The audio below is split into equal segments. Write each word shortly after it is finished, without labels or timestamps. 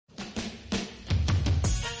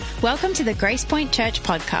Welcome to the Grace Point Church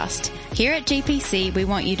podcast. Here at GPC, we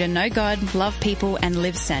want you to know God, love people, and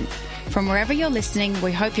live sent. From wherever you're listening,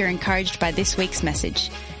 we hope you're encouraged by this week's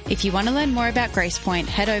message. If you want to learn more about Grace Point,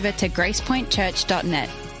 head over to gracepointchurch.net.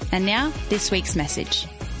 And now, this week's message.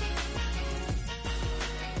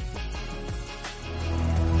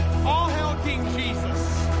 All hail King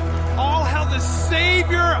Jesus. All hail the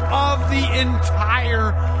Savior of the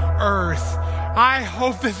entire earth. I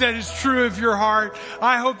hope that that is true of your heart.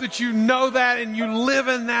 I hope that you know that and you live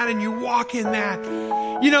in that and you walk in that.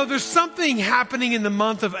 You know, there's something happening in the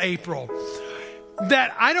month of April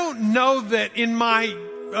that I don't know that in my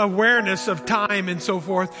awareness of time and so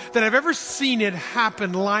forth that I've ever seen it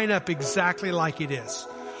happen, line up exactly like it is.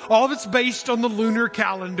 All of it's based on the lunar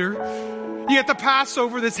calendar. You got the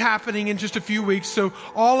Passover that's happening in just a few weeks, so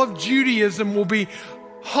all of Judaism will be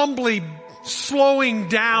humbly slowing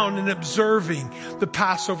down and observing the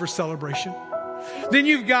Passover celebration. Then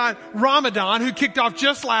you've got Ramadan, who kicked off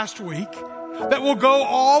just last week, that will go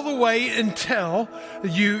all the way until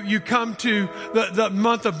you come to the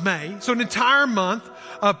month of May. So an entire month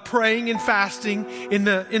of praying and fasting in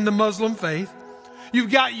the Muslim faith. You've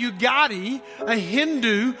got Ugadi, a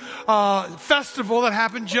Hindu festival that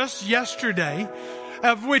happened just yesterday,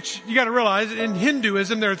 of which you got to realize in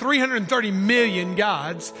Hinduism there are 330 million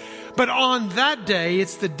gods. But on that day,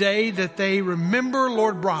 it's the day that they remember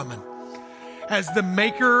Lord Brahman as the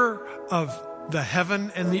maker of the heaven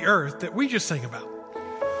and the earth that we just sang about.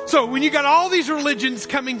 So when you got all these religions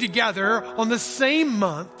coming together on the same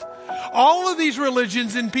month, all of these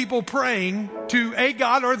religions and people praying to a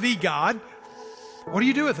God or the God, what do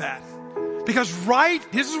you do with that? Because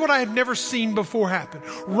this is what I had never seen before happen.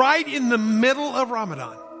 Right in the middle of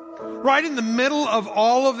Ramadan, right in the middle of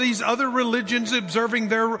all of these other religions observing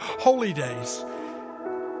their holy days,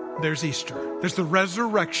 there's Easter. There's the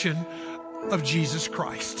resurrection of Jesus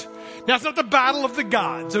Christ. Now, it's not the battle of the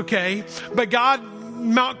gods, okay? But God,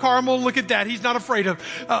 Mount Carmel, look at that. He's not afraid of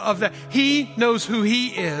that. He knows who He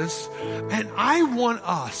is. And I want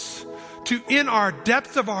us to, in our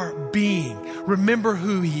depth of our being, remember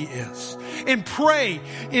who He is. And pray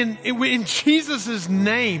in Jesus'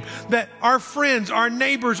 name that our friends, our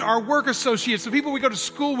neighbors, our work associates, the people we go to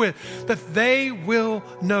school with, that they will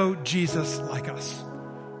know Jesus like us.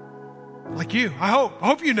 Like you. I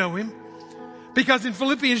hope you know Him. Because in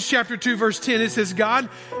Philippians chapter 2, verse 10, it says, God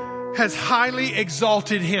has highly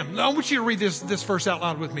exalted Him. I want you to read this verse out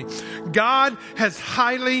loud with me. God has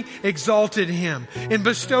highly exalted Him and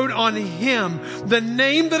bestowed on Him the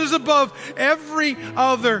name that is above every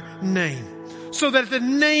other name, so that at the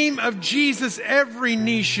name of Jesus every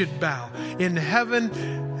knee should bow in heaven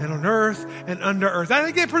and on earth and under earth. I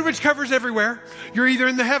think that pretty much covers everywhere. You're either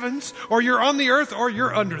in the heavens or you're on the earth or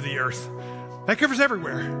you're under the earth. That covers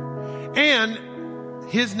everywhere. And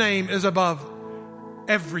His name is above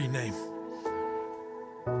every name.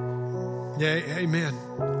 Yeah, amen.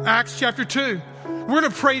 Acts chapter 2. We're going to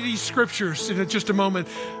pray these scriptures in just a moment.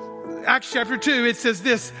 Acts chapter 2, it says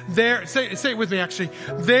this. Say it with me actually.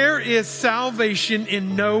 There is salvation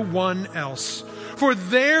in no one else. For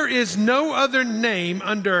there is no other name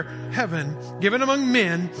under heaven given among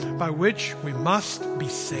men by which we must be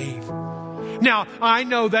saved. Now, I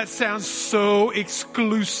know that sounds so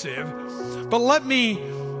exclusive, but let me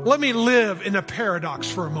live in a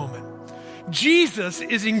paradox for a moment. Jesus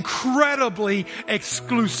is incredibly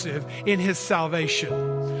exclusive in His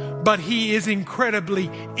salvation, but He is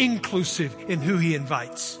incredibly inclusive in who He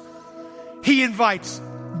invites. He invites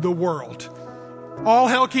the world. All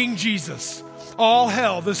hail King Jesus. All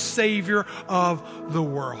hail the Savior of the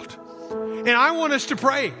world. And I want us to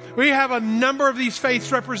pray. We have a number of these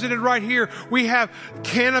faiths represented right here. We have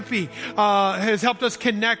Canopy, has helped us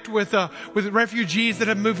connect with refugees that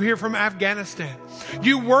have moved here from Afghanistan.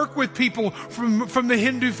 You work with people from the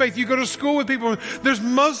Hindu faith. You go to school with people. There's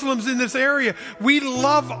Muslims in this area. We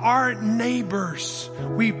love our neighbors.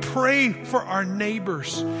 We pray for our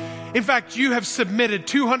neighbors. In fact, you have submitted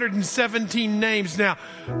 217 names. Now,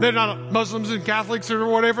 they're not Muslims and Catholics or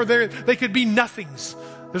whatever. They could be nothings.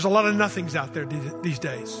 There's a lot of nothings out there these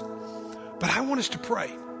days. But I want us to pray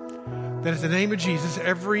that in the name of Jesus,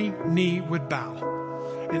 every knee would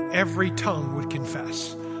bow and every tongue would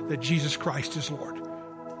confess that Jesus Christ is Lord.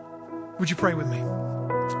 Would you pray with me?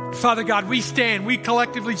 Father God, we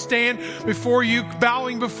collectively stand before you,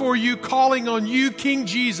 bowing before you, calling on you, King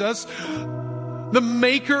Jesus, the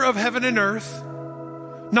maker of heaven and earth.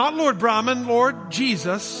 Not Lord Brahman, Lord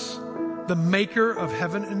Jesus, the maker of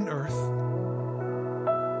heaven and earth.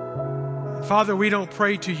 Father, we don't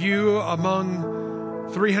pray to you among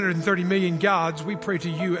 330 million gods, we pray to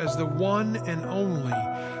you as the one and only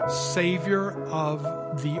Savior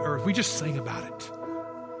of the earth. We just sang about it.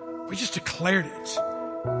 We just declared it.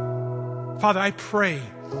 Father, I pray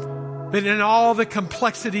that in all the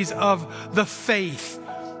complexities of the faith,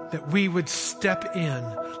 that we would step in,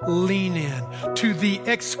 lean in to the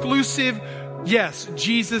exclusive, yes,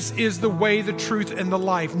 Jesus is the way, the truth, and the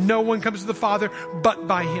life. No one comes to the Father but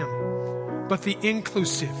by him. But the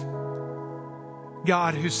inclusive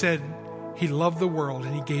God who said he loved the world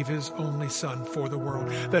and he gave his only son for the world,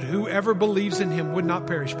 that whoever believes in him would not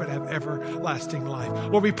perish but have everlasting life.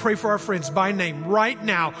 Lord, we pray for our friends by name. Right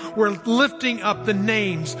now, we're lifting up the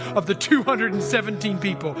names of the 217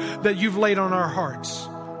 people that you've laid on our hearts.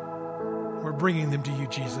 We're bringing them to you,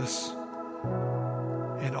 Jesus.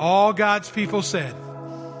 And all God's people said,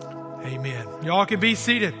 amen. Y'all can be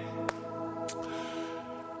seated.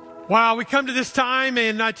 Wow, we come to this time,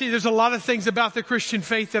 and I tell you, there's a lot of things about the Christian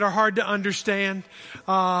faith that are hard to understand.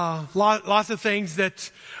 Lots of things that,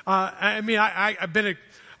 I've been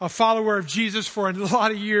a follower of Jesus for a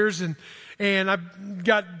lot of years, and I've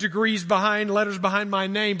got degrees letters behind my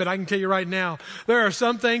name, but I can tell you right now, there are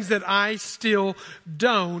some things that I still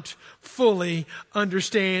don't fully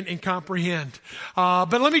understand and comprehend.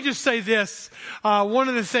 But let me just say this. One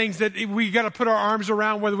of the things that we got to put our arms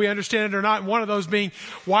around, whether we understand it or not, and one of those being,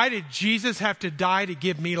 why did Jesus have to die to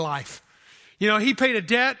give me life? You know, he paid a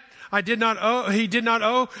debt I did not owe. He did not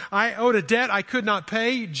owe. I owed a debt I could not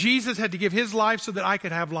pay. Jesus had to give his life so that I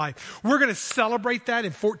could have life. We're going to celebrate that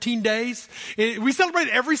in 14 days. We celebrate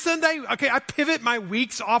it every Sunday. Okay, I pivot my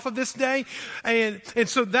weeks off of this day. And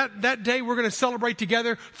so that day we're going to celebrate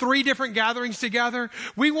together, 3 different gatherings together.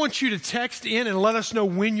 We want you to text in and let us know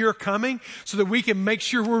when you're coming so that we can make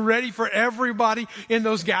sure we're ready for everybody in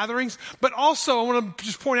those gatherings. But also I want to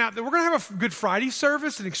just point out that we're going to have a Good Friday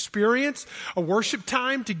service, an experience, a worship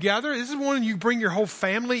time together. This is one you bring your whole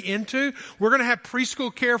family into. We're going to have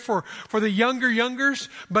preschool care for the youngers.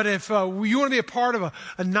 But if you want to be a part of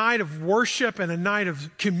a night of worship and a night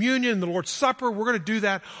of communion, the Lord's Supper, we're going to do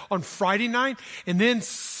that on Friday night. And then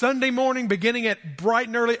Sunday morning, beginning at bright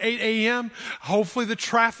and early 8 a.m., hopefully the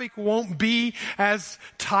traffic won't be as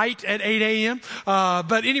tight at 8 a.m.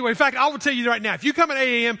 But anyway, in fact, I will tell you right now, if you come at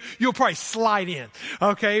 8 a.m., you'll probably slide in,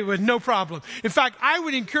 okay, with no problem. In fact, I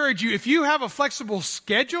would encourage you, if you have a flexible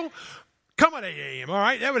schedule, come at 8 a.m., all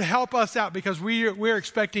right? That would help us out because we're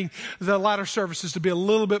expecting the latter services to be a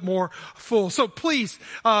little bit more full. So please,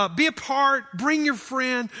 be a part, bring your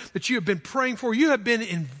friend that you have been praying for.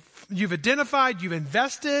 You've identified, you've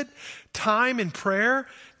invested time in prayer.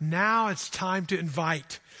 Now it's time to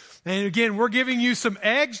invite. And again, we're giving you some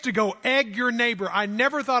eggs to go egg your neighbor. I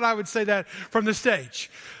never thought I would say that from the stage.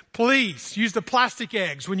 Please use the plastic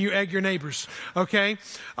eggs when you egg your neighbors, okay?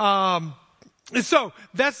 And so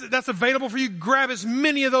that's available for you. Grab as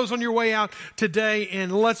many of those on your way out today,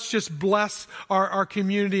 and let's just bless our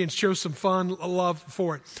community and show some fun love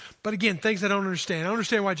for it. But again, things I don't understand. I don't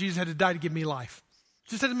understand why Jesus had to die to give me life.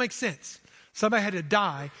 It just doesn't make sense. Somebody had to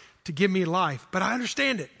die to give me life, but I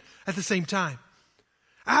understand it at the same time.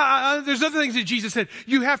 There's other things that Jesus said.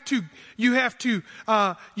 You have to,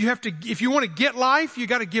 if you want to get life, you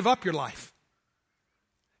got to give up your life.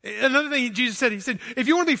 Another thing Jesus said, he said, if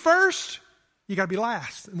you want to be first, you got to be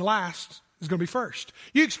last, and the last is going to be first.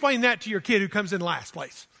 You explain that to your kid who comes in last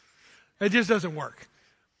place. It just doesn't work.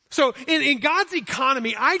 So in God's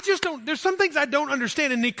economy, there's some things I don't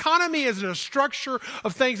understand. And the economy is a structure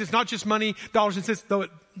of things. It's not just money, dollars and cents, though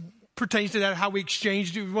it pertains to that, how we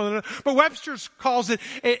exchange with one another. But Webster calls it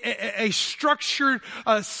a structured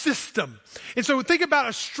system. And so think about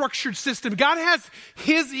a structured system. God has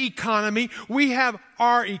his economy. We have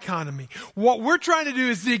our economy. What we're trying to do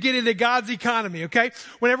is to get into God's economy, okay?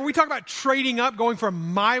 Whenever we talk about trading up, going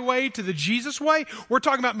from my way to the Jesus way, we're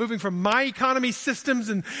talking about moving from my economy systems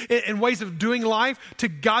and ways of doing life to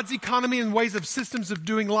God's economy and ways of systems of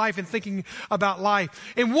doing life and thinking about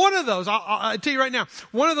life. And one of those, I'll tell you right now,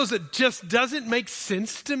 one of those that just doesn't make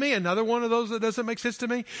sense to me, another one of those that doesn't make sense to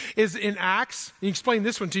me is in Acts. You explain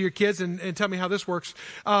this one to your kids and tell me how this works.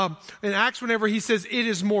 In Acts, whenever he says, it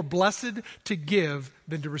is more blessed to give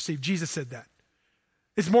than to receive. Jesus said that.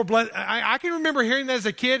 It's more blessed. I can remember hearing that as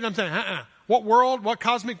a kid, and I'm saying, what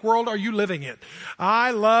cosmic world are you living in?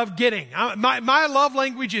 I love getting. My love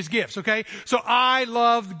language is gifts, okay? So I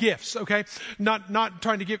love gifts, okay? Not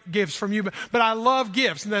trying to get gifts from you, but I love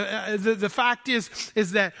gifts. And the fact is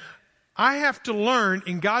that I have to learn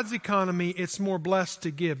in God's economy, it's more blessed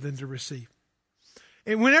to give than to receive.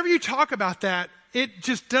 And whenever you talk about that, it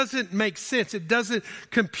just doesn't make sense. It doesn't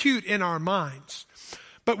compute in our minds.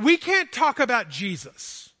 But we can't talk about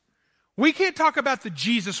Jesus We can't talk about the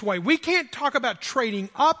Jesus way. We can't talk about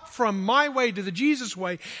trading up from my way to the Jesus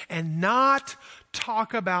way and not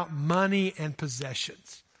talk about money and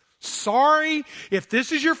possessions. Sorry if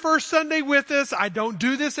this is your first Sunday with us. I don't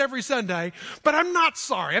do this every Sunday, but I'm not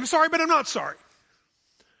sorry. I'm sorry, but I'm not sorry.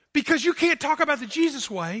 Because you can't talk about the Jesus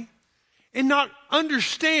way and not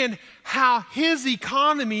understand how his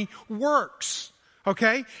economy works.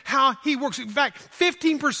 Okay? How he works. In fact,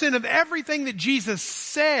 15% of everything that Jesus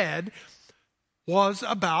said was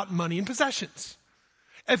about money and possessions.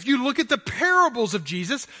 If you look at the parables of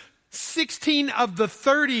Jesus, 16 of the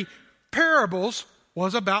 30 parables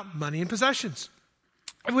was about money and possessions.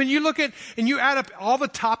 And when you look at and you add up all the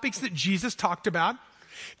topics that Jesus talked about,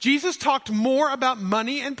 Jesus talked more about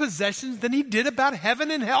money and possessions than he did about heaven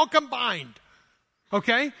and hell combined.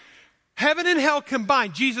 Okay? Heaven and hell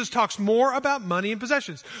combined, Jesus talks more about money and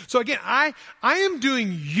possessions. So again, I am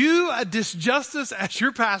doing you a disjustice as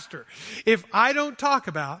your pastor if I don't talk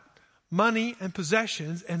about money and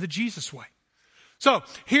possessions and the Jesus way. So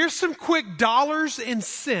here's some quick dollars and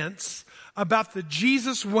cents about the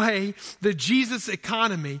Jesus way, the Jesus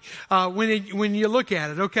economy, when you look at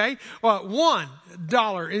it, okay?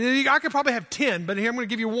 $1, and I could probably have 10, but here I'm going to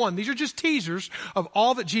give you one. These are just teasers of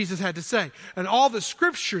all that Jesus had to say and all the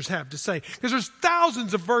scriptures have to say, because there's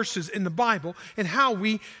thousands of verses in the Bible and how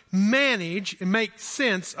we manage and make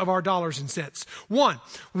sense of our dollars and cents. 1,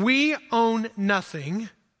 we own nothing.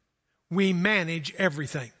 We manage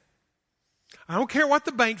everything. I don't care what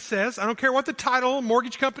the bank says. I don't care what the title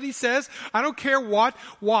mortgage company says. I don't care what.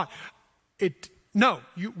 We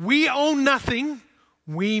own nothing.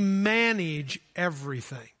 We manage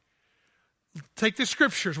everything. Take the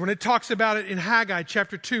scriptures. When it talks about it in Haggai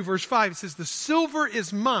chapter 2, verse 5, it says, the silver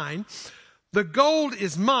is mine, the gold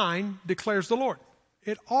is mine, declares the Lord.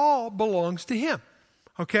 It all belongs to him.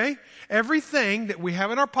 Okay? Everything that we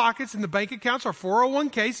have in our pockets, in the bank accounts, our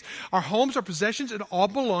 401ks, our homes, our possessions, it all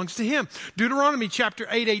belongs to him. Deuteronomy chapter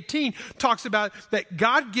 8:18 talks about that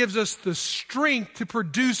God gives us the strength to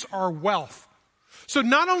produce our wealth. So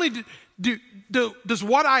not only does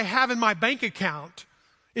what I have in my bank account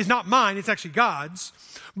is not mine, it's actually God's,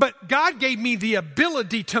 but God gave me the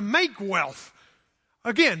ability to make wealth.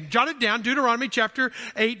 Again, jot it down, Deuteronomy chapter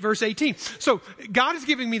 8, verse 18. So God is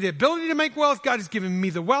giving me the ability to make wealth. God is giving me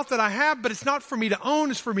the wealth that I have, but it's not for me to own,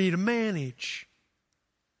 it's for me to manage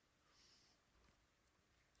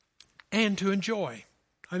and to enjoy.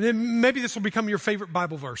 And then maybe this will become your favorite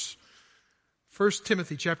Bible verse. 1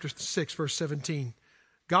 Timothy chapter 6, verse 17.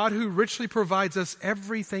 God who richly provides us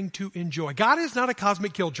everything to enjoy. God is not a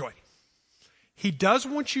cosmic killjoy. He does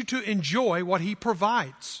want you to enjoy what he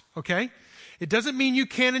provides, okay? It doesn't mean you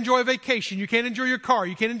can't enjoy a vacation. You can't enjoy your car.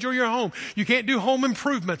 You can't enjoy your home. You can't do home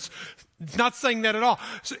improvements. It's not saying that at all.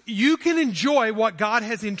 So you can enjoy what God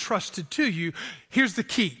has entrusted to you. Here's the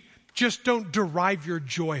key. Just don't derive your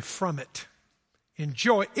joy from it.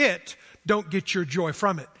 Enjoy it. Don't get your joy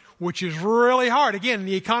from it, which is really hard. Again,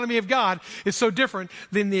 the economy of God is so different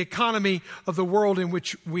than the economy of the world in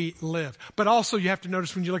which we live. But also you have to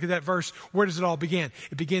notice when you look at that verse, where does it all begin?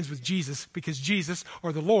 It begins with Jesus, because Jesus,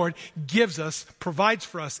 or the Lord, gives us, provides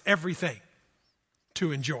for us everything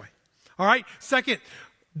to enjoy. All right? Second,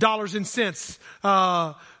 dollars and cents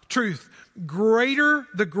truth. The greater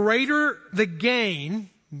the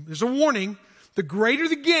gain, there's a warning, the greater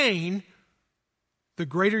the gain, the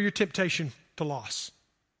greater your temptation to loss.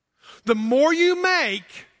 The more you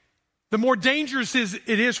make, the more dangerous it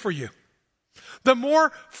is for you. The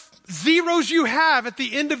more zeros you have at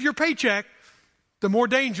the end of your paycheck, the more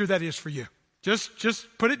danger that is for you. Just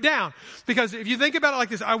put it down. Because if you think about it like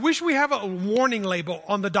this, I wish we have a warning label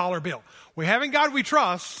on the dollar bill. We have in God we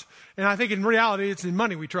trust, and I think in reality it's in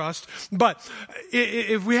money we trust. But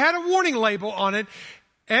if we had a warning label on it,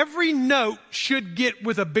 every note should get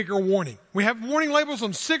with a bigger warning. We have warning labels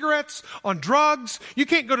on cigarettes, on drugs. You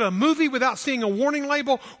can't go to a movie without seeing a warning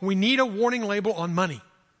label. We need a warning label on money.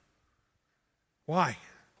 Why?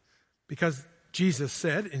 Because Jesus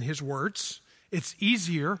said in his words, it's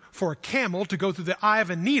easier for a camel to go through the eye of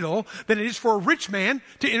a needle than it is for a rich man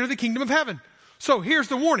to enter the kingdom of heaven. So here's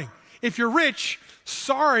the warning. If you're rich,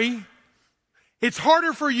 sorry, it's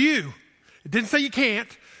harder for you. It didn't say you can't.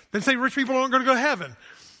 It didn't say rich people aren't going to go to heaven.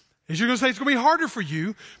 As you're going to say, it's going to be harder for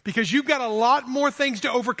you because you've got a lot more things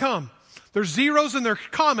to overcome. There's zeros and there's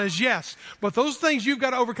commas, yes. But those things you've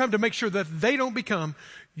got to overcome to make sure that they don't become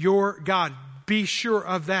your God. Be sure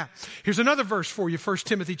of that. Here's another verse for you, 1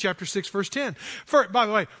 Timothy chapter 6, verse 10. By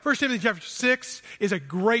the way, 1 Timothy chapter 6 is a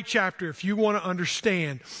great chapter if you want to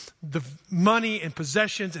understand the money and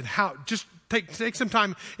possessions and how, just take some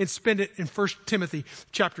time and spend it in 1 Timothy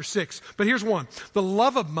chapter 6. But here's one. The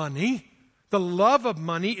love of money The love of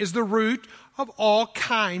money is the root of all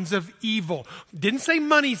kinds of evil. Didn't say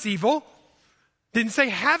money's evil. Didn't say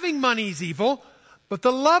having money is evil. But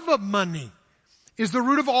the love of money is the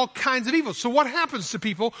root of all kinds of evil. So what happens to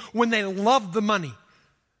people when they love the money?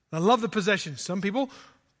 They love the possessions. Some people,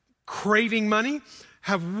 craving money,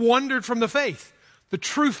 have wandered from the faith, the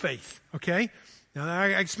true faith, okay? Now,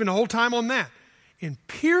 I spend a whole time on that. And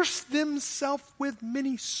pierce themselves with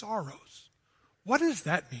many sorrows. What does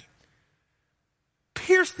that mean?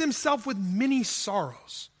 Pierce themselves with many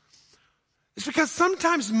sorrows. It's because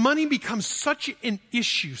sometimes money becomes such an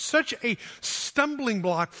issue, such a stumbling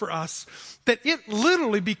block for us, that it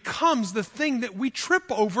literally becomes the thing that we trip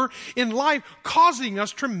over in life, causing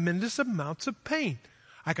us tremendous amounts of pain.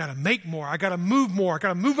 I got to make more. I got to move more. I got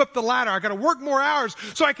to move up the ladder. I got to work more hours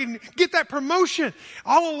so I can get that promotion.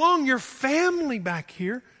 All along, your family back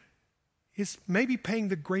here is maybe paying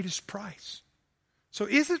the greatest price. So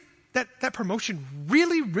is it that promotion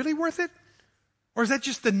really, really worth it? Or is that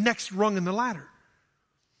just the next rung in the ladder?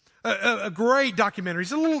 A great documentary.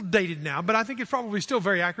 It's a little dated now, but I think it's probably still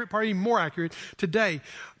very accurate, probably even more accurate today.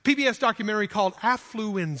 PBS documentary called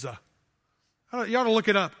Affluenza. You ought to look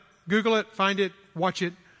it up. Google it, find it, watch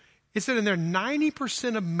it. It said in there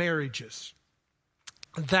 90% of marriages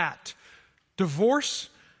that divorce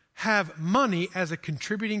have money as a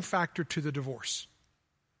contributing factor to the divorce.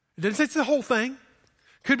 It didn't say it's the whole thing.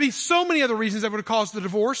 Could be so many other reasons that would have caused the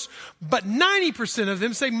divorce, but 90% of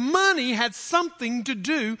them say money had something to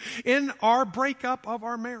do in our breakup of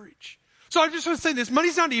our marriage. So I just want to say this,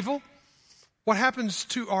 money's not evil. What happens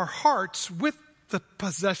to our hearts with the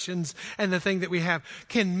possessions and the thing that we have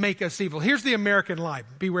can make us evil. Here's the American lie.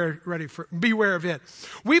 Beware of it.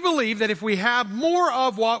 We believe that if we have more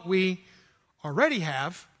of what we already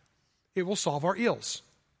have, it will solve our ills.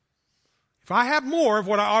 If I have more of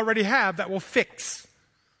what I already have, that will fix.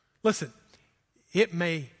 Listen, it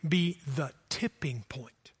may be the tipping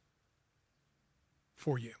point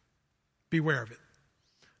for you. Beware of it.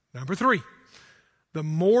 Number 3, the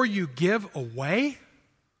more you give away,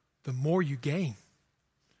 the more you gain.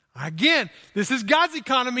 Again, this is God's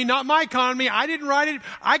economy, not my economy. I didn't write it.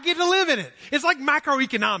 I get to live in it. It's like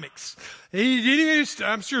macroeconomics.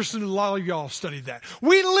 I'm sure a lot of y'all studied that.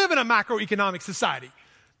 We live in a macroeconomic society.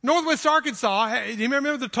 Northwest Arkansas, do you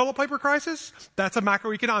remember the toilet paper crisis? That's a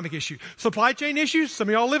macroeconomic issue. Supply chain issues, some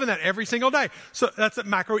of y'all live in that every single day. So that's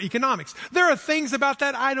macroeconomics. There are things about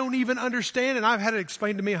that I don't even understand, and I've had it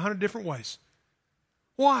explained to me 100 different ways.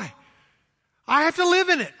 Why? I have to live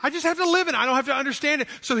in it. I just have to live in it. I don't have to understand it.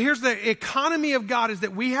 So here's the economy of God, is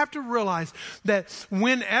that we have to realize that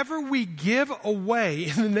whenever we give away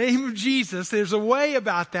in the name of Jesus, there's a way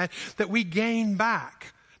about that we gain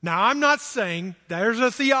back. Now, I'm not saying there's a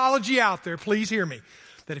theology out there, please hear me,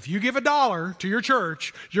 that if you give $1 to your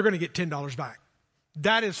church, you're going to get $10 back.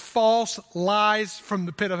 That is false lies from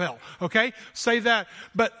the pit of hell, okay? Say that.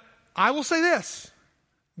 But I will say this,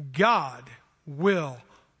 God will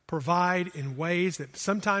provide in ways that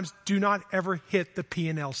sometimes do not ever hit the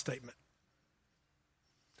P&L statement.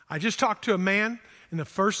 I just talked to a man in the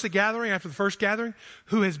first gathering, after the first gathering,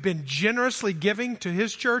 who has been generously giving to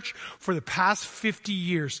his church for the past 50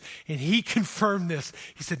 years. And he confirmed this.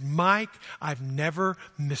 He said, Mike, I've never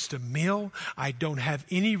missed a meal. I don't have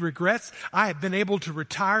any regrets. I have been able to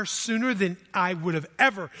retire sooner than I would have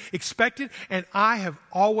ever expected. And I have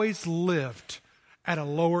always lived at a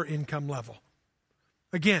lower income level.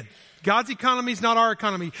 Again, God's economy is not our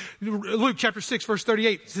economy. Luke chapter 6, verse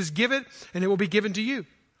 38 says, give it and it will be given to you.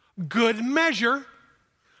 Good measure,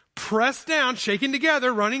 pressed down, shaken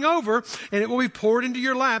together, running over, and it will be poured into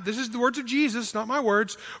your lap. This is the words of Jesus, not my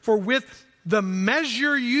words. For with the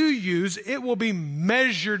measure you use, it will be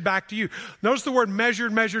measured back to you. Notice the word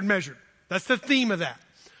measured, measured, measured. That's the theme of that.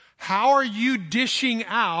 How are you dishing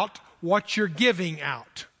out what you're giving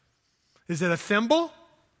out? Is it a thimble?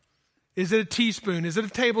 Is it a teaspoon? Is it a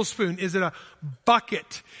tablespoon? Is it a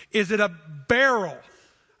bucket? Is it a barrel?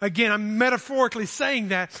 Again, I'm metaphorically saying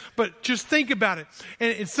that, but just think about it.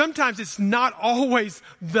 And sometimes it's not always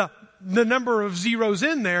the number of zeros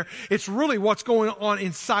in there. It's really what's going on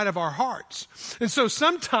inside of our hearts. And so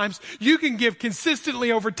sometimes you can give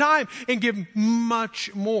consistently over time and give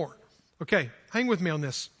much more. Okay, hang with me on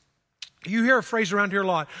this. You hear a phrase around here a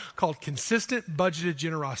lot called consistent budgeted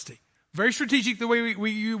generosity. Very strategic the way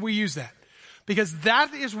we use that. Because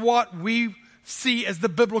that is what we see as the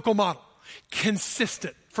biblical model.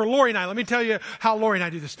 Consistent. For Lori and I, let me tell you how Lori and I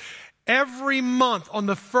do this. Every month on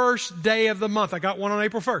the first day of the month, I got one on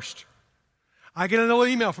April 1st. I get another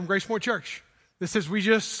email from Grace Point Church that says you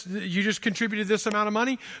just contributed this amount of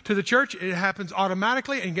money to the church. It happens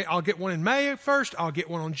automatically, and I'll get one in May 1st. I'll get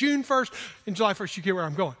one on June 1st. And July 1st, you get where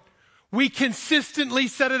I'm going. We consistently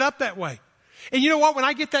set it up that way. And you know what? When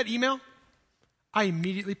I get that email, I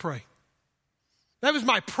immediately pray. That was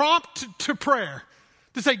my prompt to prayer.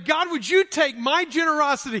 To say, God, would you take my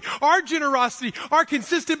generosity, our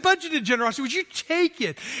consistent budgeted generosity, would you take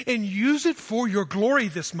it and use it for your glory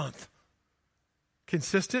this month?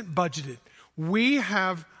 Consistent, budgeted. We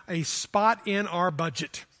have a spot in our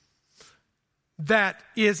budget that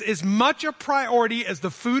is as much a priority as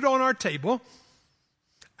the food on our table,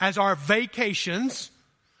 as our vacations,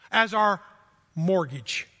 as our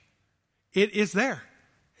mortgage. It is there,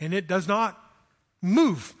 and it does not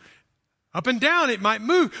move. Up and down, it might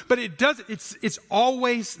move, but it doesn't. It's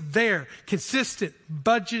always there, consistent,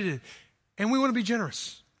 budgeted, and we want to be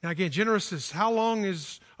generous. Now again, generous is, how long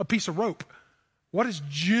is a piece of rope? What does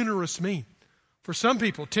generous mean? For some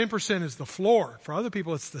people, 10% is the floor. For other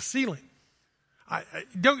people, it's the ceiling.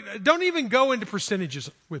 Don't even go into percentages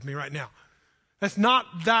with me right now. That's not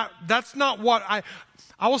what I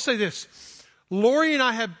will say this. Lori and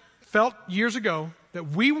I have felt years ago that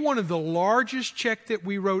we wanted the largest check that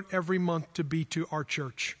we wrote every month to be to our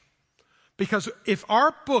church. Because if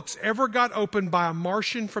our books ever got opened by a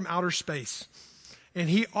Martian from outer space and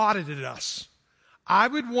he audited us, I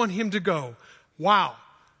would want him to go, wow,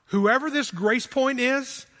 whoever this Grace Point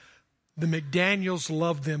is, the McDaniels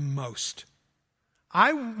love them most.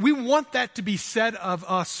 We want that to be said of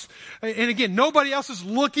us. And again, nobody else is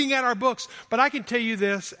looking at our books, but I can tell you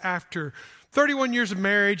this, after 31 years of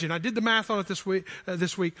marriage, and I did the math on it this week,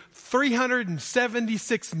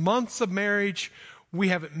 376 months of marriage. We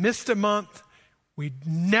haven't missed a month. We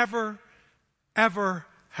never, ever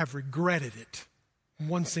have regretted it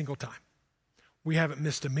one single time. We haven't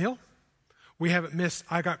missed a meal. We haven't missed,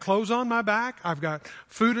 I got clothes on my back. I've got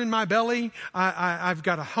food in my belly. I've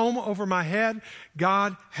got a home over my head.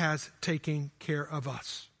 God has taken care of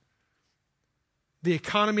us. The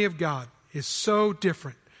economy of God is so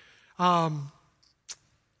different.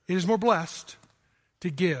 It is more blessed to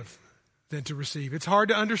give than to receive. It's hard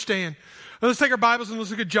to understand. Now, let's take our Bibles and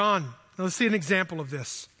let's look at John. Now, let's see an example of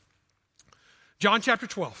this. John chapter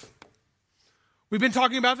 12. We've been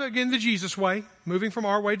talking about, again, the Jesus way, moving from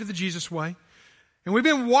our way to the Jesus way. And we've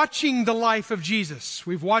been watching the life of Jesus.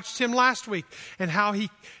 We've watched him last week and how he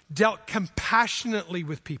dealt compassionately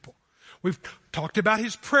with people. We've talked about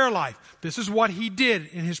his prayer life. This is what he did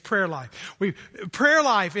in his prayer life. Prayer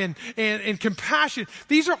life and compassion.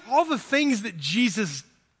 These are all the things that Jesus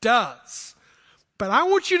does. But I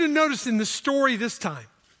want you to notice in the story this time,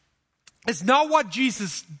 it's not what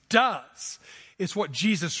Jesus does. It's what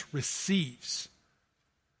Jesus receives.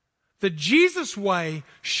 The Jesus way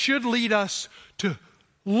should lead us to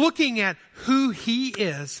looking at who he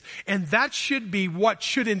is, and that should be what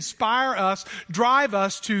should inspire us, drive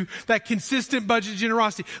us to that consistent budget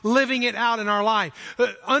generosity, living it out in our life,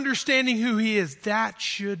 understanding who he is. That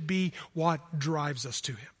should be what drives us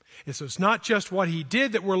to him. And so it's not just what he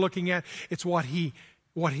did that we're looking at, it's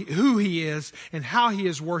who he is and how he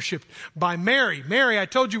is worshiped by Mary. Mary, I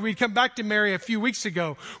told you we'd come back to Mary a few weeks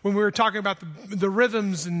ago when we were talking about the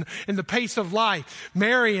rhythms and the pace of life.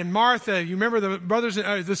 Mary and Martha, you remember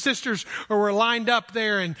the sisters were lined up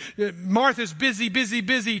there, and Martha's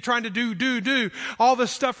busy, trying to do all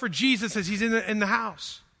this stuff for Jesus as he's in the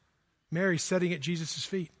house. Mary's sitting at Jesus'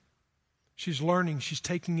 feet. She's learning, she's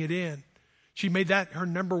taking it in. She made that her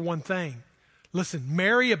number one thing. Listen,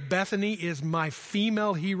 Mary of Bethany is my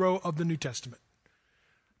female hero of the New Testament.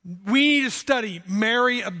 We need to study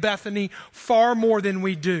Mary of Bethany far more than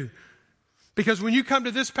we do. Because when you come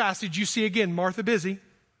to this passage, you see again, Martha busy,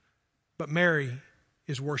 but Mary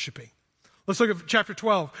is worshiping. Let's look at chapter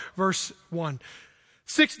 12, verse 1.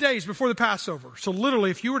 6 days before the Passover. So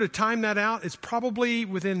literally, if you were to time that out, it's probably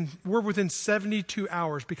we're within 72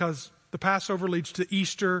 hours, because the Passover leads to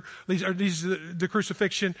Easter, leads to the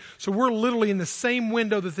crucifixion. So we're literally in the same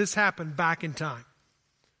window that this happened back in time.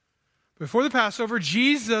 Before the Passover,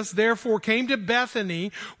 Jesus therefore came to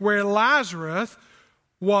Bethany, where Lazarus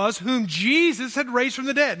was, whom Jesus had raised from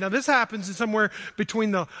the dead. Now this happens somewhere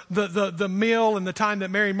between the meal and the time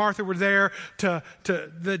that Mary and Martha were there to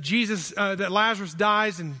that Lazarus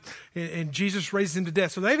dies and Jesus raises him to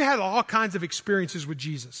death. So they've had all kinds of experiences with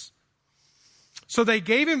Jesus. So they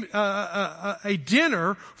gave him a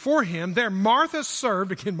dinner for him. There, Martha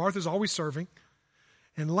served. Again, Martha's always serving.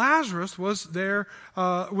 And Lazarus was there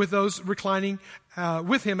with those reclining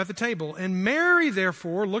with him at the table. And Mary,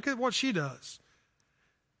 therefore, look at what she does.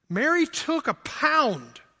 Mary took a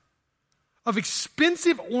pound of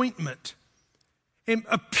expensive ointment and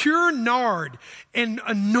a pure nard, and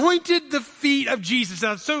anointed the feet of Jesus.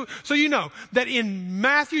 Now, so you know that in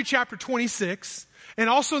Matthew chapter 26, and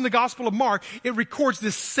also in the Gospel of Mark, it records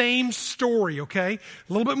this same story, okay?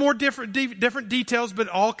 A little bit more different details, but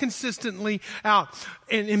all consistently out.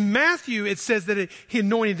 And in Matthew, it says that he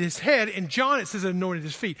anointed his head. In John, it says it anointed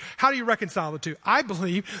his feet. How do you reconcile the two? I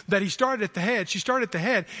believe that he started at the head. She started at the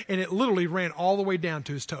head, and it literally ran all the way down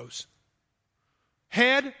to his toes.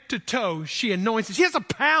 Head to toe, she anoints it. She has a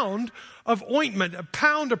pound of ointment, a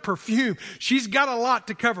pound of perfume. She's got a lot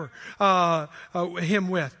to cover him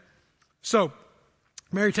with. So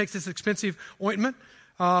Mary takes this expensive ointment,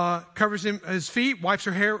 covers his feet, wipes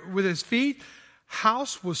her hair with his feet.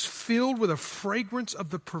 House was filled with a fragrance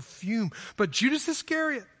of the perfume. But Judas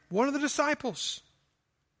Iscariot, one of the disciples,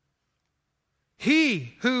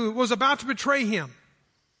 he who was about to betray him,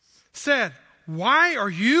 said, "Why are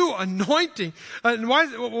you anointing? Why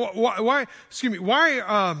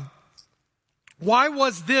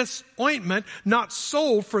was this ointment not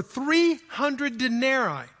sold for 300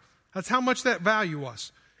 denarii?" That's how much that value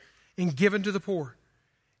was, and given to the poor.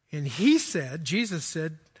 And he said, Jesus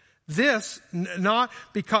said this not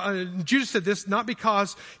because Judas said this not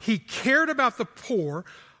because he cared about the poor,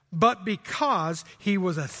 but because he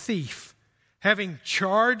was a thief. Having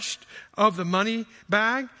charged of the money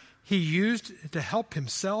bag, he used to help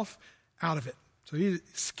himself out of it. So he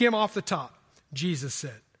skim off the top. Jesus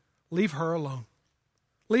said, "Leave her alone.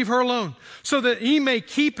 Leave her alone, so that he may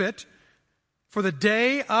keep it for the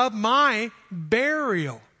day of my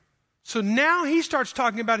burial." So now he starts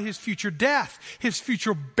talking about his future death, his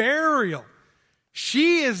future burial.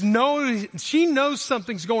 She knows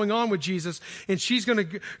something's going on with Jesus, and she's going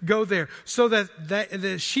to go there so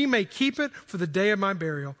that she may keep it for the day of my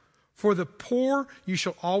burial. For the poor you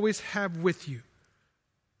shall always have with you,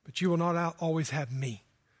 but you will not always have me.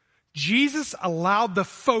 Jesus allowed the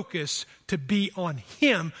focus to be on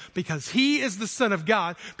him because he is the Son of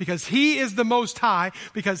God, because he is the Most High,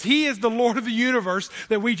 because he is the Lord of the universe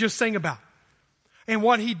that we just sang about. And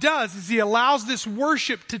what he does is he allows this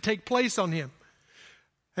worship to take place on him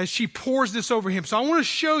as she pours this over him. So I want to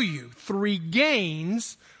show you 3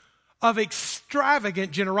 gains of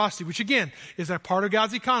extravagant generosity, which again is a part of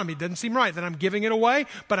God's economy. It doesn't seem right that I'm giving it away,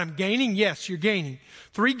 but I'm gaining. Yes, you're gaining.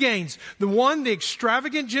 3 gains. The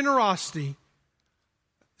extravagant generosity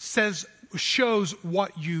shows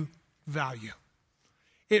what you value.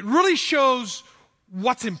 It really shows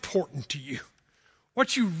what's important to you.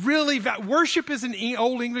 What you really value. Worship is an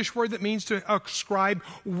old English word that means to ascribe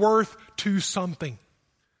worth to something.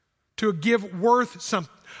 To give worth to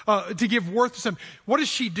something. What does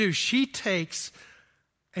she do? She takes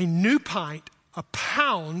a new pint, a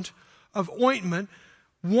pound of ointment,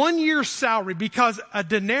 1 year's salary, because a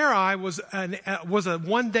denarii was a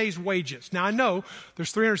 1 day's wages. Now I know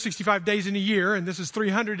there's 365 days in a year, and this is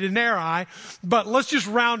 300 denarii, but let's just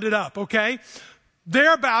round it up, okay?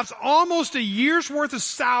 Thereabouts, almost a year's worth of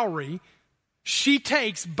salary, she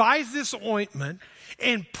takes, buys this ointment,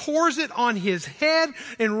 and pours it on his head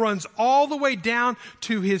and runs all the way down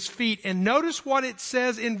to his feet. And notice what it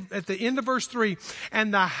says at the end of verse 3.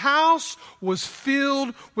 And the house was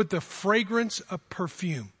filled with the fragrance of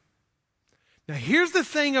perfume. Now here's the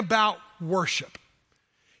thing about worship.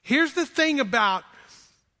 Here's the thing about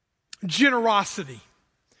generosity.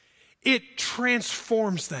 It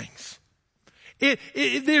transforms things.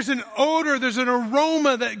 There's an odor, there's an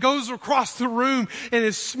aroma that goes across the room and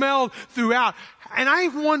is smelled throughout. And I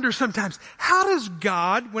wonder sometimes, how does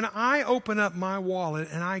God, when I open up my wallet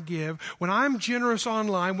and I give, when I'm generous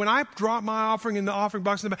online, when I drop my offering in the offering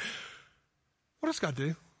box in the back, what does God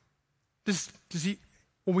do? Does he?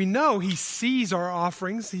 Well, we know he sees our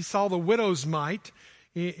offerings. He saw the widow's mite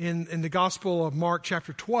in the Gospel of Mark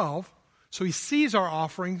chapter 12. So he sees our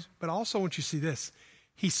offerings, but also I want you to see this.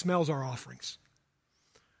 He smells our offerings.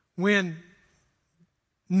 When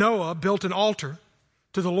Noah built an altar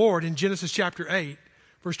to the Lord in Genesis chapter 8,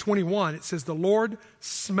 verse 21, it says, the Lord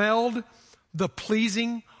smelled the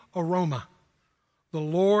pleasing aroma. The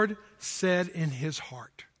Lord said in his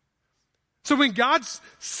heart. So when God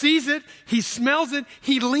sees it, he smells it,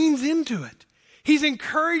 he leans into it. He's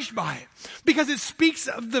encouraged by it because it speaks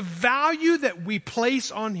of the value that we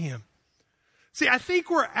place on him. See, I think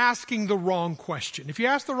we're asking the wrong question. If you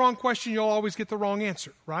ask the wrong question, you'll always get the wrong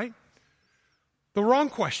answer, right? The wrong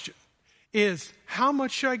question is, how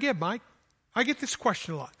much should I give, Mike? I get this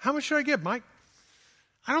question a lot. How much should I give, Mike?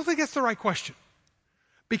 I don't think that's the right question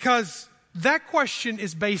because that question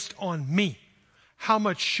is based on me. How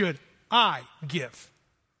much should I give?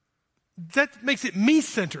 That makes it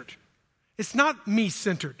me-centered. It's not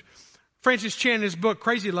me-centered. Francis Chan in his book,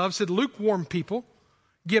 Crazy Love, said lukewarm people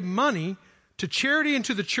give money to charity and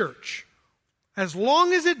to the church as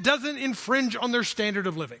long as it doesn't infringe on their standard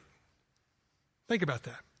of living. Think about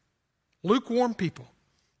that. Lukewarm people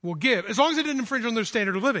will give as long as it didn't infringe on their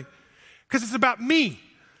standard of living. Because it's about me.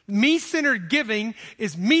 Me-centered giving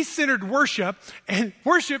is me-centered worship, and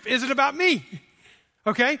worship isn't about me.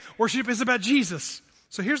 Okay? Worship is about Jesus.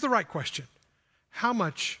 So here's the right question. How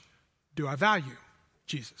much do I value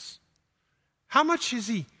Jesus? How much has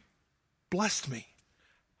he blessed me?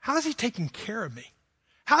 How is he taking care of me?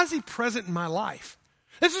 How is he present in my life?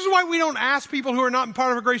 This is why we don't ask people who are not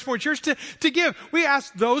part of a Grace Point church to give. We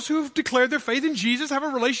ask those who have declared their faith in Jesus, have a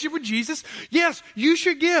relationship with Jesus. Yes, you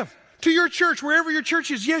should give to your church, wherever your church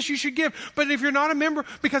is. Yes, you should give. But if you're not a member,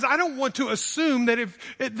 because I don't want to assume that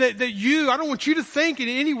I don't want you to think in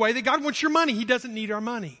any way that God wants your money. He doesn't need our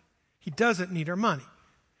money. He doesn't need our money.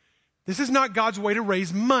 This is not God's way to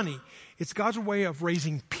raise money. It's God's way of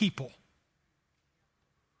raising people.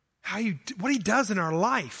 What he does in our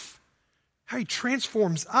life, how he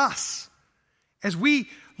transforms us as we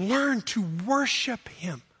learn to worship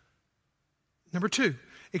him. Number 2,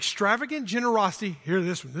 extravagant generosity, hear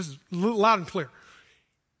this one, this is loud and clear,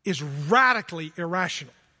 is radically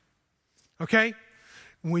irrational. Okay?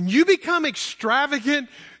 When you become extravagant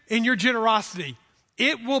in your generosity,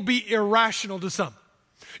 it will be irrational to some.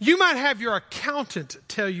 You might have your accountant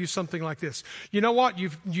tell you something like this. You know what?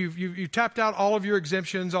 You've tapped out all of your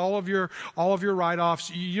exemptions, all of your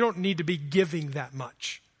write-offs. You don't need to be giving that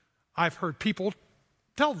much. I've heard people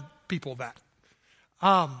tell people that.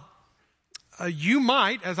 You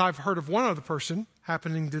might, as I've heard of one other person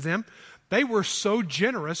happening to them, they were so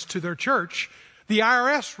generous to their church, the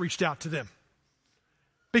IRS reached out to them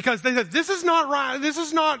because they said, this is not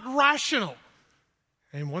rational.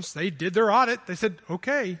 And once they did their audit, they said,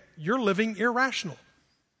 okay, you're living irrational.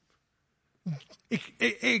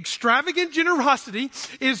 Extravagant generosity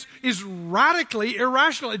is radically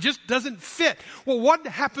irrational. It just doesn't fit. Well, what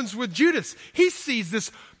happens with Judas? He sees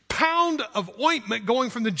this pound of ointment going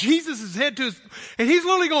from Jesus' head to his, and he's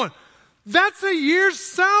literally going, that's a year's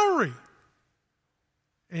salary.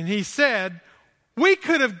 And he said, we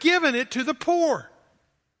could have given it to the poor.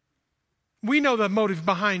 We know the motive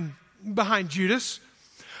behind Judas.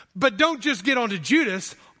 But don't just get onto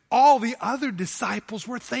Judas. All the other disciples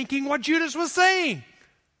were thinking what Judas was saying.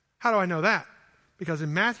 How do I know that? Because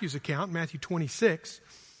in Matthew's account, Matthew 26,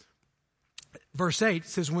 verse 8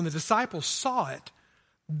 says, when the disciples saw it,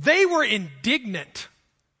 they were indignant.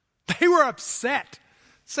 They were upset,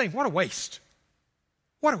 saying, what a waste.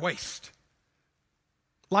 What a waste.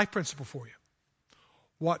 Life principle for you.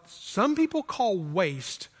 What some people call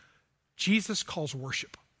waste, Jesus calls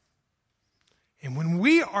worship. And when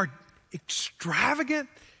we are extravagant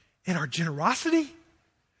in our generosity,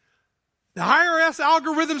 the IRS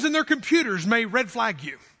algorithms in their computers may red flag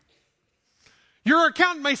you. Your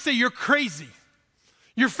accountant may say you're crazy.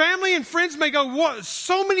 Your family and friends may go, what?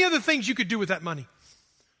 So many other things you could do with that money.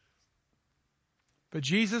 But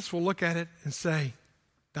Jesus will look at it and say,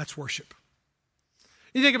 that's worship.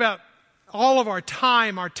 You think about all of our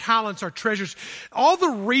time, our talents, our treasures, all the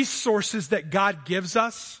resources that God gives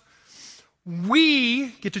us. We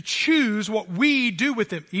get to choose what we do with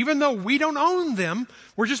them. Even though we don't own them,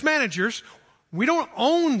 we're just managers. We don't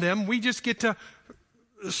own them. We just get to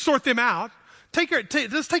sort them out.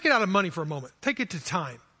 Let's take it out of money for a moment. Take it to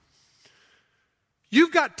time.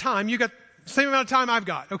 You've got time. You've got the same amount of time I've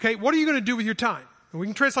got. Okay, what are you going to do with your time? And we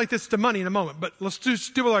can translate this to money in a moment, but let's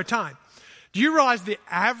just deal with our time. Do you realize the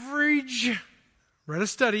average, read a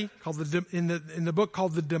study called in the book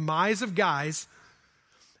called The Demise of Guys,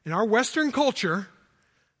 in our Western culture,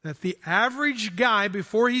 that the average guy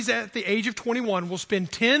before he's at the age of 21 will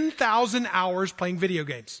spend 10,000 hours playing video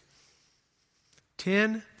games.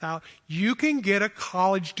 10,000. You can get a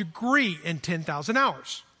college degree in 10,000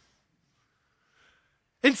 hours.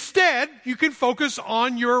 Instead, you can focus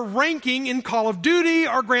on your ranking in Call of Duty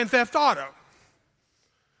or Grand Theft Auto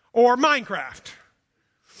or Minecraft.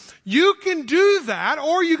 You can do that,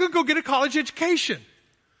 or you can go get a college education.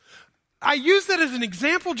 I use that as an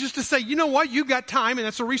example just to say, you know what? You've got time, and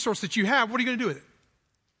that's a resource that you have. What are you going to do with it?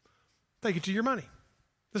 Take it to your money.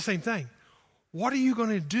 The same thing. What are you going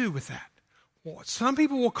to do with that? Well, some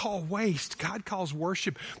people will call waste. God calls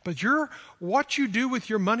worship. But what you do with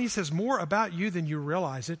your money says more about you than you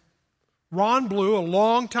realize it. Ron Blue, a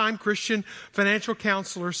longtime Christian financial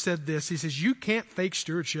counselor, said this. He says, you can't fake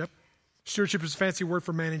stewardship. Stewardship is a fancy word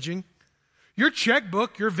for managing. Your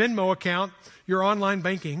checkbook, your Venmo account, your online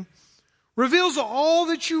banking reveals all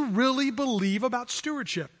that you really believe about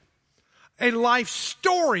stewardship. A life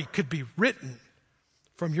story could be written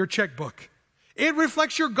from your checkbook. It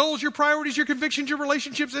reflects your goals, your priorities, your convictions, your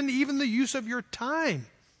relationships, and even the use of your time.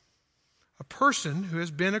 A person who has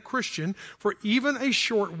been a Christian for even a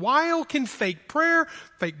short while can fake prayer,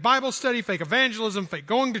 fake Bible study, fake evangelism, fake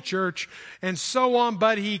going to church, and so on,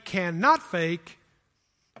 but he cannot fake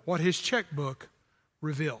what his checkbook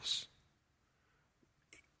reveals.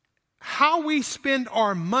 How we spend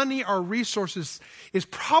our money, our resources, is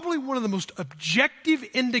probably one of the most objective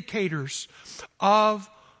indicators of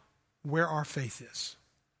where our faith is.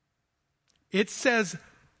 It says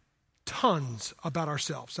tons about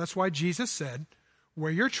ourselves. That's why Jesus said,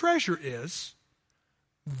 where your treasure is,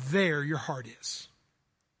 there your heart is.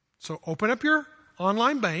 So open up your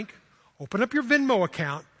online bank, open up your Venmo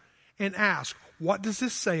account, and ask, what does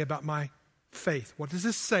this say about my faith? What does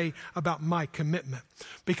this say about my commitment?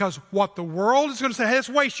 Because what the world is going to say, hey, that's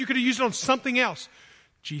waste, you could have used it on something else.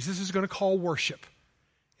 Jesus is going to call worship.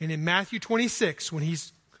 And in Matthew 26, when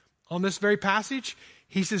he's on this very passage,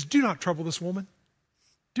 he says, do not trouble this woman.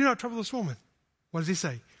 Do not trouble this woman. What does he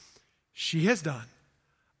say? She has done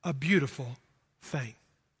a beautiful thing.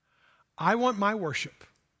 I want my worship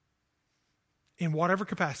in whatever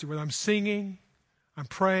capacity, whether I'm singing, I'm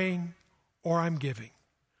praying, or I'm giving.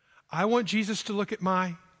 I want Jesus to look at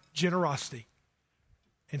my generosity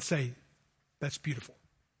and say, that's beautiful.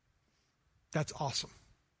 That's awesome.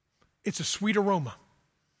 It's a sweet aroma.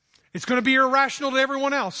 It's going to be irrational to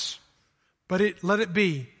everyone else, but let it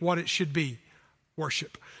be what it should be,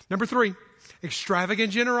 worship. Number 3,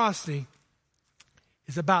 extravagant generosity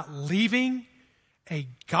is about leaving a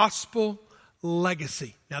gospel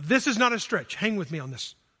legacy. Now, this is not a stretch. Hang with me on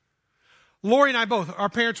this. Lori and I both,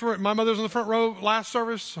 my mother was on the front row last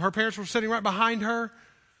service. Her parents were sitting right behind her.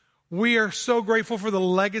 We are so grateful for the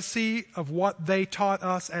legacy of what they taught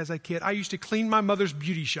us as a kid. I used to clean my mother's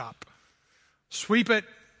beauty shop, sweep it,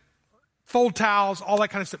 fold towels, all that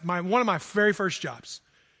kind of stuff. One of my very first jobs.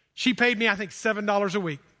 She paid me, I think, $7 a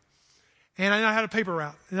week. And I know how to paper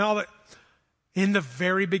route and all that. In the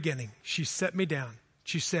very beginning, she set me down.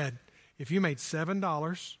 She said, if you made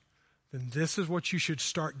 $7, then this is what you should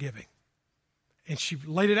start giving. And she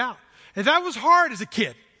laid it out. And that was hard as a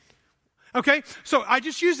kid. Okay? So I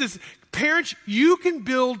just use this. Parents, you can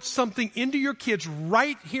build something into your kids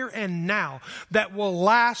right here and now that will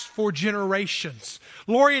last for generations.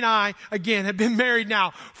 Lori and I, again, have been married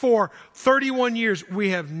now for 31 years. We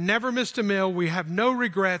have never missed a meal. We have no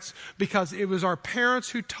regrets because it was our parents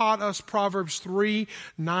who taught us Proverbs 3,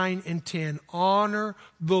 9, and 10. Honor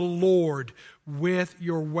the Lord with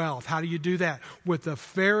your wealth. How do you do that? With the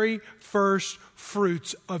very first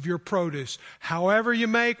fruits of your produce. However you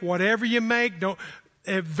make, whatever you make,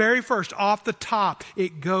 very first, off the top,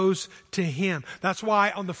 it goes to Him. That's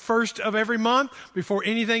why on the first of every month, before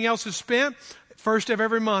anything else is spent, first of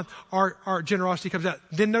every month, our generosity comes out.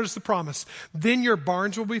 Then notice the promise. Then your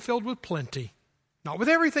barns will be filled with plenty. Not with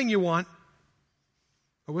everything you want,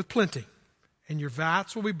 but with plenty. And your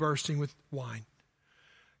vats will be bursting with wine.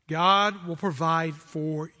 God will provide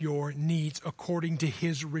for your needs according to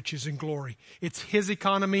His riches and glory. It's His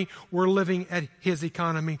economy. We're living at His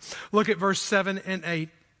economy. Look at verse 7 and 8.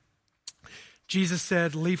 Jesus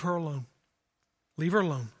said, leave her alone. Leave her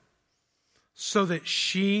alone so that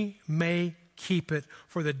she may keep it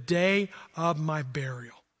for the day of my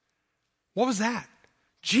burial. What was that?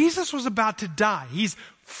 Jesus was about to die. He's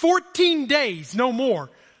 14 days, no more.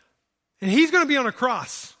 And He's going to be on a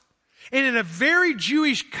cross. And in a very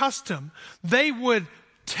Jewish custom, they would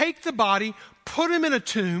take the body, put him in a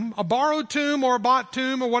tomb, a borrowed tomb or a bought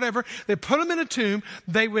tomb or whatever. They put him in a tomb.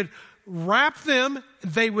 They would wrap them.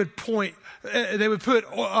 They would put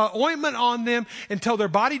ointment on them until their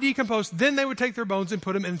body decomposed. Then they would take their bones and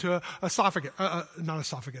put them into a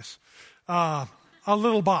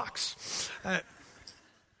little box.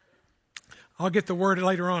 I'll get the word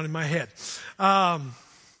later on in my head.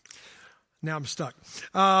 Now I'm stuck.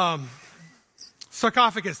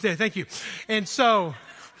 Sarcophagus. There, thank you. And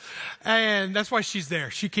that's why she's there.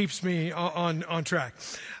 She keeps me on track.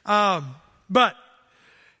 But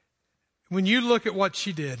when you look at what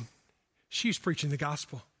she did, she's preaching the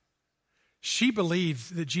gospel. She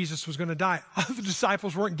believed that Jesus was going to die. Other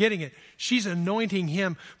disciples weren't getting it. She's anointing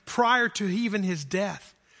Him prior to even His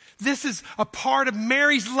death. This is a part of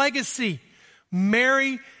Mary's legacy.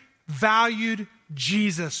 Mary valued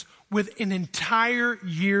Jesus with an entire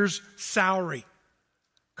year's salary.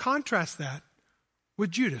 Contrast that with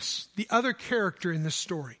Judas, the other character in this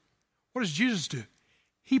story. What does Judas do?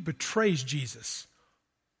 He betrays Jesus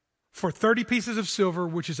for 30 pieces of silver,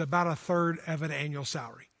 which is about a third of an annual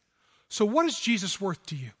salary. So what is Jesus worth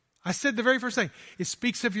to you? I said the very first thing, it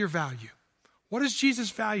speaks of your value. What is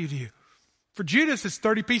Jesus' value to you? For Judas, it's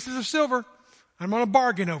 30 pieces of silver. I'm going to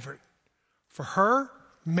bargain over it. For her,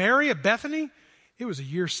 Mary of Bethany, it was a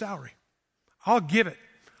year's salary. I'll give it,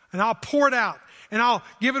 and I'll pour it out, and I'll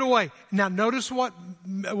give it away. Now notice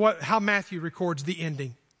how Matthew records the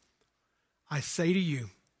ending. I say to you,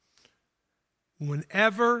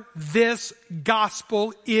 whenever this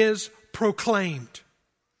gospel is proclaimed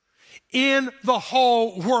in the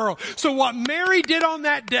whole world. So what Mary did on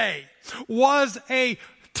that day was a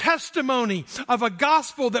testimony of a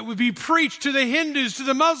gospel that would be preached to the Hindus, to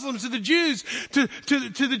the Muslims, to the Jews, to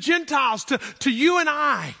the Gentiles, to you and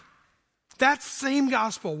I. That same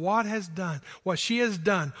gospel, what she has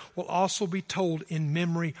done, will also be told in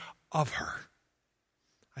memory of her.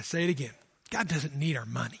 I say it again. God doesn't need our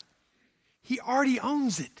money. He already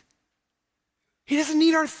owns it. He doesn't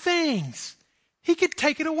need our things. He could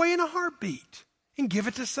take it away in a heartbeat and give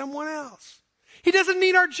it to someone else. He doesn't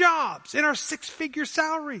need our jobs and our 6-figure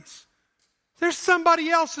salaries. There's somebody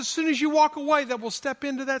else as soon as you walk away that will step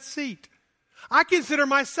into that seat. I consider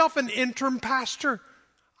myself an interim pastor.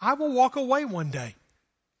 I will walk away one day.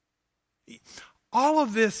 All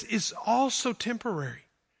of this is also temporary.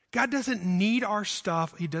 God doesn't need our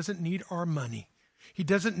stuff. He doesn't need our money. He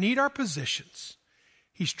doesn't need our positions.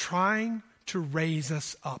 He's trying to raise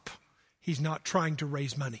us up. He's not trying to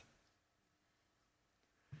raise money.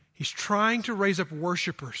 He's trying to raise up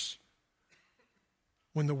worshipers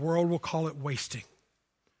when the world will call it wasting.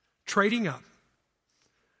 Trading up.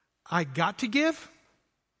 I got to give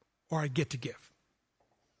or I get to give.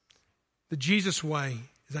 The Jesus way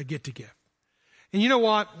is I get to give. And you know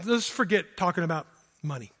what? Let's forget talking about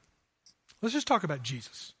money. Let's just talk about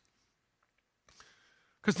Jesus.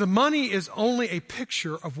 Because the money is only a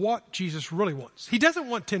picture of what Jesus really wants. He doesn't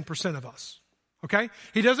want 10% of us. Okay?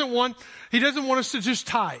 He doesn't want us to just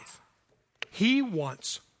tithe. He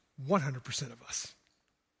wants 100% of us.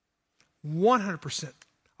 100%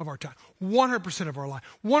 of our time. 100% of our life.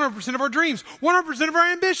 100% of our dreams. 100% of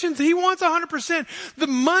our ambitions. He wants 100%. The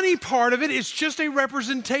money part of it is just a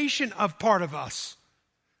representation of part of us.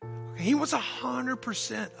 Okay? He wants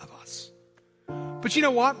 100% of us. But you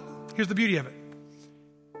know what? Here's the beauty of it.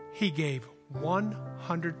 He gave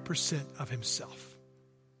 100% of himself.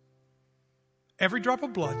 Every drop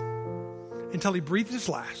of blood, until he breathed his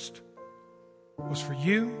last, was for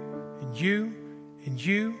you and you and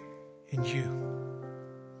you and you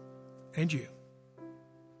and you.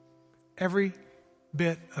 Every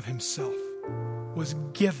bit of himself was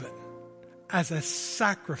given as a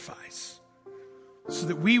sacrifice so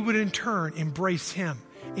that we would in turn embrace him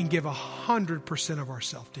and give 100% of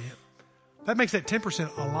ourselves to him. That makes that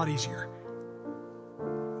 10% a lot easier.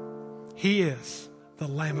 He is the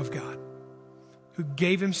Lamb of God who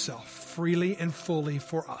gave himself freely and fully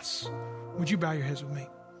for us. Would you bow your heads with me?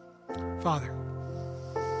 Father,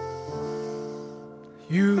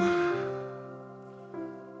 you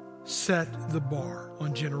set the bar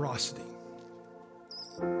on generosity.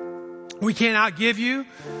 We can't outgive you.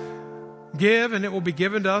 Give, and it will be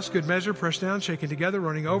given to us, good measure, pressed down, shaken together,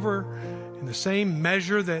 running over. In the same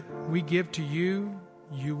measure that we give to you,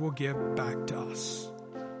 you will give back to us.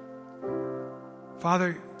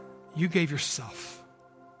 Father, you gave yourself.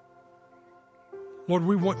 Lord,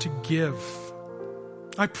 we want to give.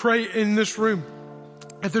 I pray in this room,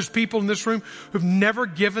 if there's people in this room who've never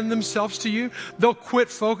given themselves to you, they'll quit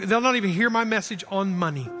focus. They'll not even hear my message on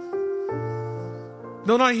money.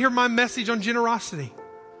 They'll not hear my message on generosity.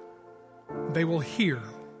 They will hear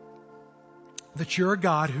that you're a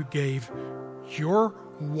God who gave your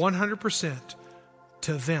 100%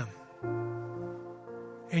 to them.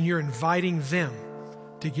 And you're inviting them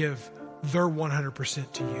to give their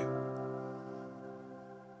 100% to you.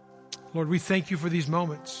 Lord, we thank you for these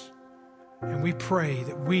moments. And we pray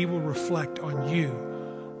that we will reflect on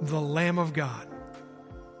you, the Lamb of God.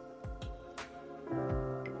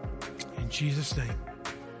 In Jesus' name.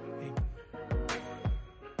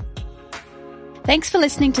 Thanks for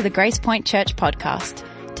listening to the Grace Point Church podcast.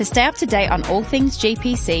 To stay up to date on all things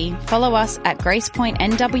GPC, follow us at Grace Point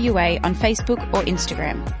NWA on Facebook or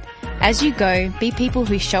Instagram. As you go, be people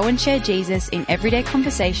who show and share Jesus in everyday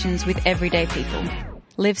conversations with everyday people.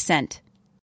 Live sent.